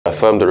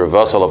affirmed the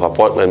reversal of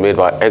appointment made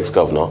by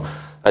ex-governor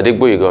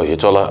Ademola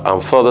Adeleke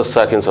and further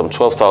sacking some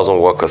 12,000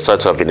 workers said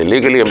to have been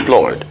illegally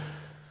employed.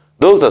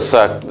 Those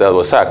that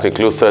were sacked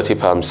include 30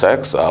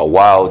 PAMSECs,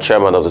 while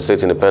chairman of the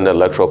State Independent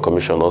Electoral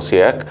Commission,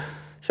 OCEC,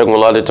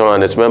 Ademola Adeleke,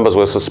 and its members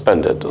were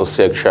suspended.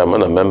 OCEC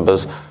chairman and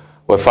members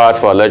were fired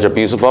for alleged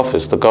abuse of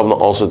office. The governor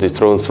also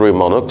dethroned 3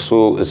 monarchs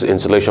whose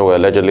installation were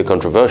allegedly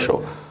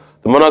controversial.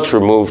 The monarchs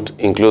removed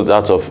include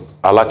that of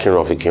Alakinrin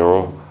of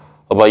Ikirun,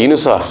 Oba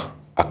Yunusa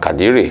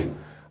Akadiri,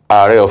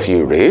 Are of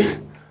Ire,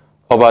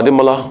 Oba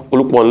Ademola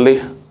Oluponle,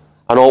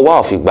 and Owa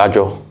of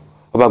Igbajo,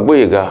 Oba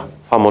Gboyega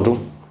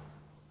Famodun.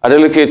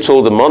 Adeleke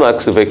told the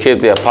monarchs to vacate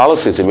their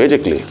palaces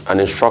immediately and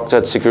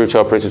instructed security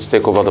operatives to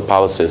take over the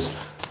palaces.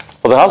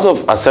 But the House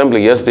of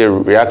Assembly yesterday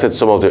reacted to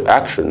some of the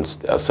actions.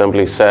 The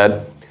Assembly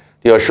said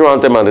the Osun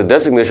anthem and the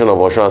designation of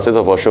Osun and State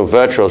of Osun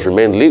virtuals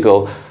remained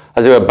legal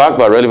as they were backed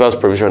by relevant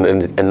provision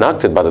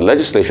enacted by the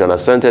legislation and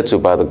assented to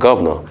by the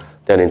governor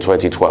then in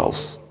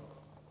 2012.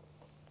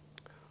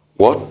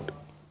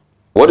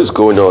 What is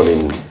going on in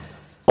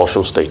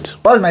Osun State?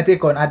 What's my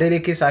take on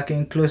Adeleke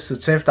sacking close to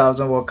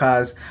 12,000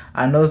 workers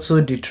and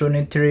also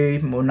dethroning 3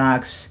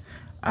 monarchs,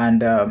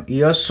 and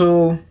he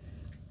also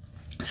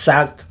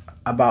sacked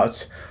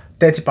about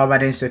 30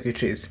 permanent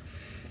secretaries?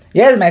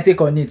 Here's my take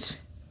on it.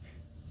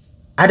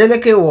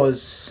 Adeleke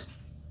was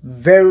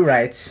very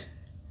right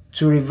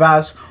to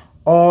reverse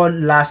all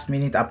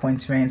last-minute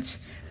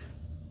appointments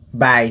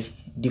by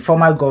the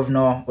former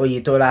governor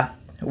Oyetola.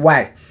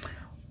 Why?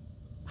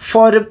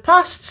 For the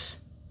past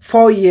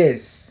 4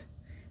 years,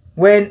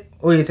 when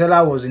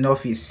Oyetola was in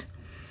office,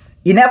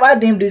 he never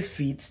deemed it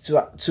fit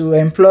to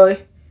employ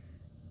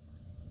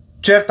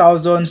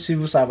 12,000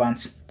 civil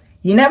servants.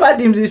 He never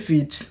deemed it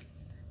fit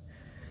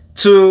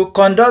to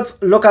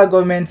conduct local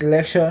government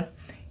election.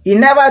 He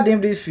never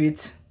deemed it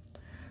fit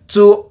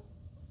to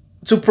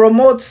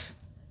promote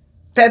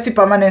 30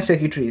 permanent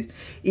secretaries.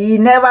 He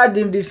never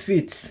deemed it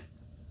fit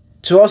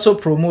to also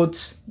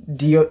promote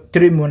the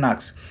 3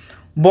 monarchs.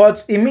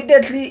 But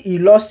immediately he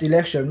lost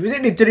election,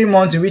 within the 3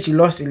 months in which he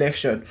lost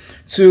election,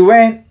 to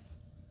when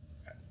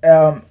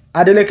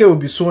Adeleke will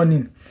be sworn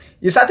in,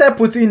 he started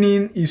putting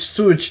in his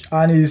stooge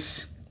and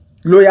his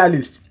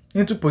loyalists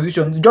into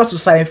position just to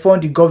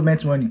siphon the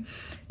government money.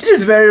 This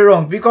is very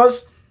wrong,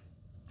 because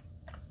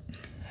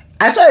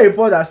I saw a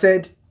report that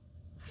said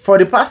for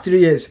the past 3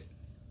 years,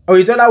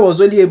 Oyetola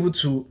was only able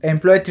to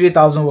employ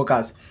 3,000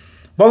 workers.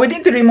 But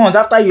within 3 months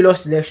after you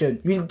lost election,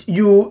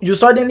 you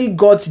suddenly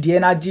got the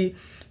energy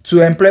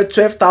to employ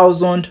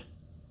 12,000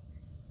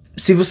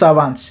 civil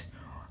servants.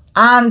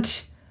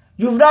 And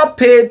you've not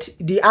paid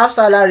the half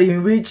salary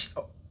in which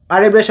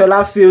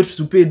Aregbesola failed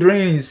to pay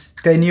during his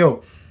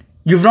tenure.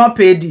 You've not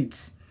paid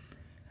it.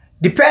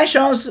 The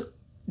pensions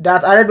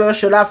that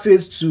Aregbesola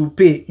failed to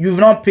pay, you've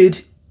not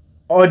paid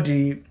all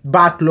the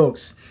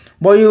backlogs.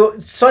 But you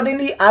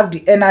suddenly have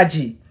the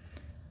energy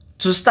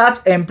to start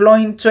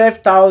employing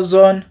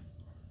 12,000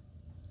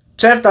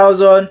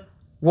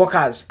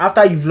 workers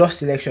after you've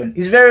lost election.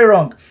 It's very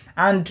wrong.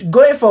 And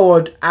going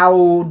forward, I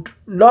would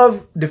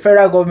love the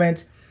federal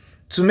government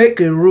to make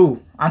a rule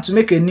and to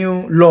make a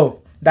new law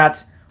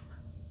that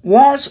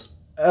once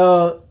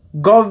a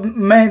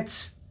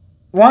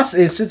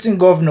sitting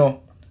governor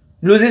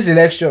loses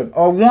election,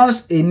 or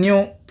once a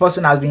new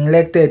person has been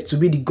elected to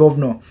be the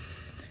governor,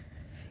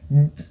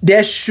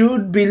 there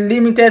should be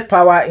limited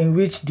power in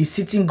which the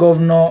sitting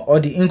governor or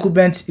the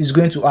incumbent is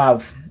going to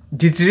have.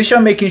 The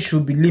decision making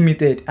should be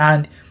limited,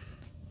 and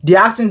the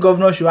acting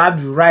governor should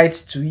have the right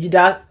to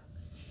either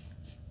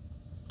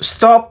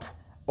stop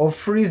or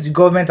freeze the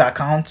government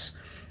accounts,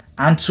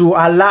 and to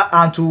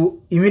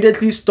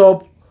immediately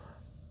stop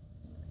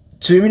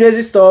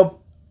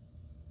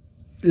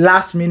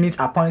last minute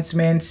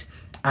appointments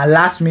and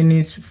last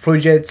minute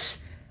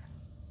projects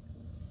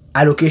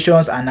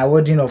allocations and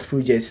awarding of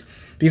projects.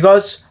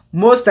 Because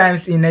most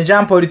times in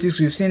Nigerian politics,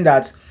 we've seen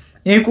that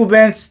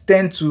incumbents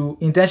tend to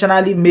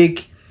intentionally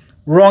make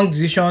wrong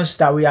decisions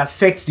that will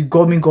affect the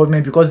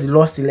government because they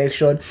lost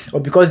election, or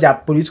because their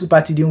political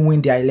party didn't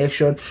win their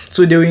election.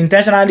 So they will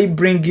intentionally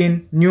bring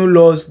in new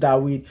laws that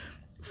will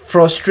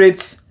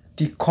frustrate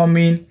the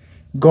coming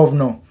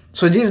governor.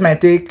 So this is my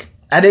take.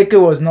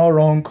 Adeleke was not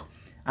wrong,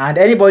 and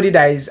anybody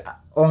that is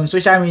on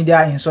social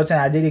media insulting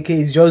Adeleke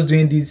is just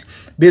doing this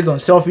based on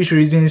selfish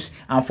reasons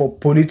and for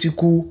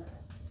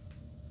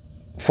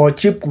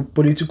cheap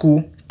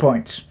political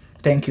points.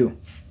 Thank you.